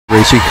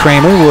Gracie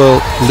Kramer will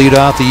lead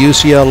off the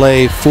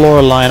UCLA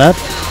floor lineup.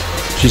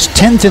 She's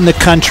 10th in the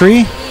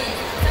country.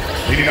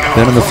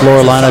 Been in the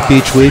floor lineup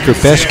each week. Her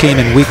best came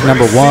in week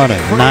number 1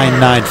 at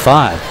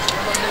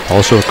 9.95.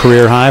 Also a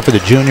career high for the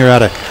junior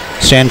out of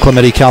San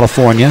Clemente,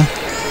 California.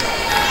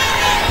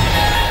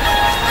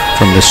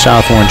 From the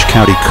South Orange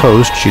County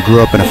coast, she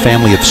grew up in a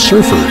family of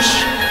surfers.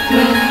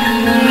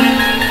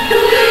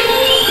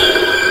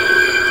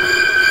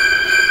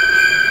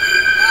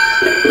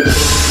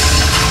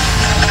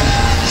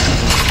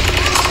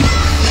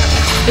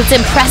 It's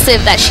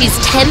impressive that she's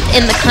 10th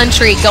in the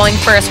country going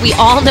first. We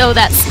all know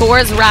that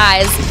scores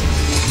rise.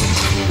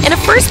 And a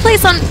first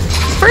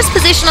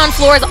position on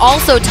floor is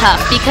also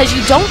tough because you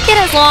don't get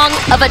as long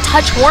of a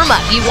touch warm-up.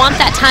 You want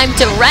that time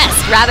to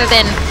rest rather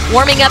than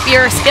warming up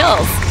your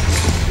skills.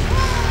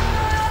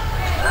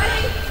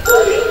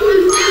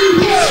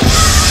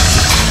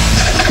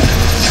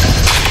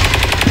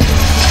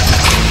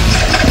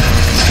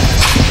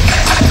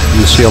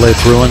 UCLA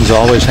Bruins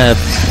always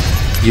have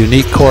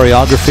unique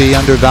choreography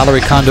under Valerie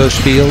Kondo's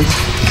field.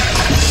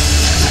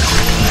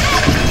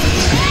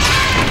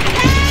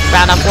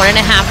 Round up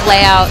 1.5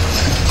 layout.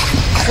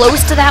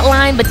 Close to that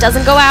line, but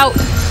doesn't go out.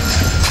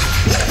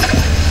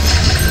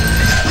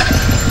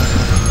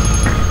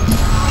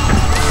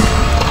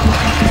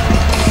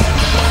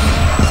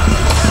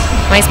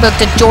 I spoke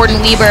to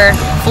Jordan Weber,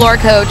 floor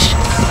coach,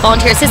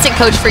 volunteer assistant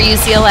coach for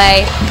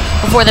UCLA,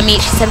 before the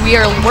meet. She said, "We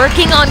are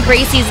working on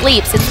Gracie's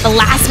leaps. It's the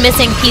last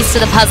missing piece to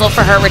the puzzle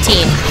for her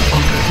routine."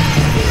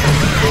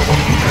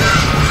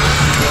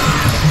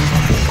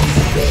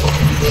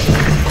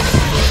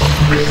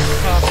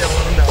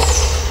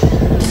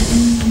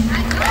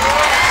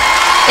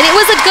 And it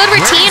was a good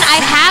routine.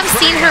 I have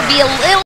seen her be a little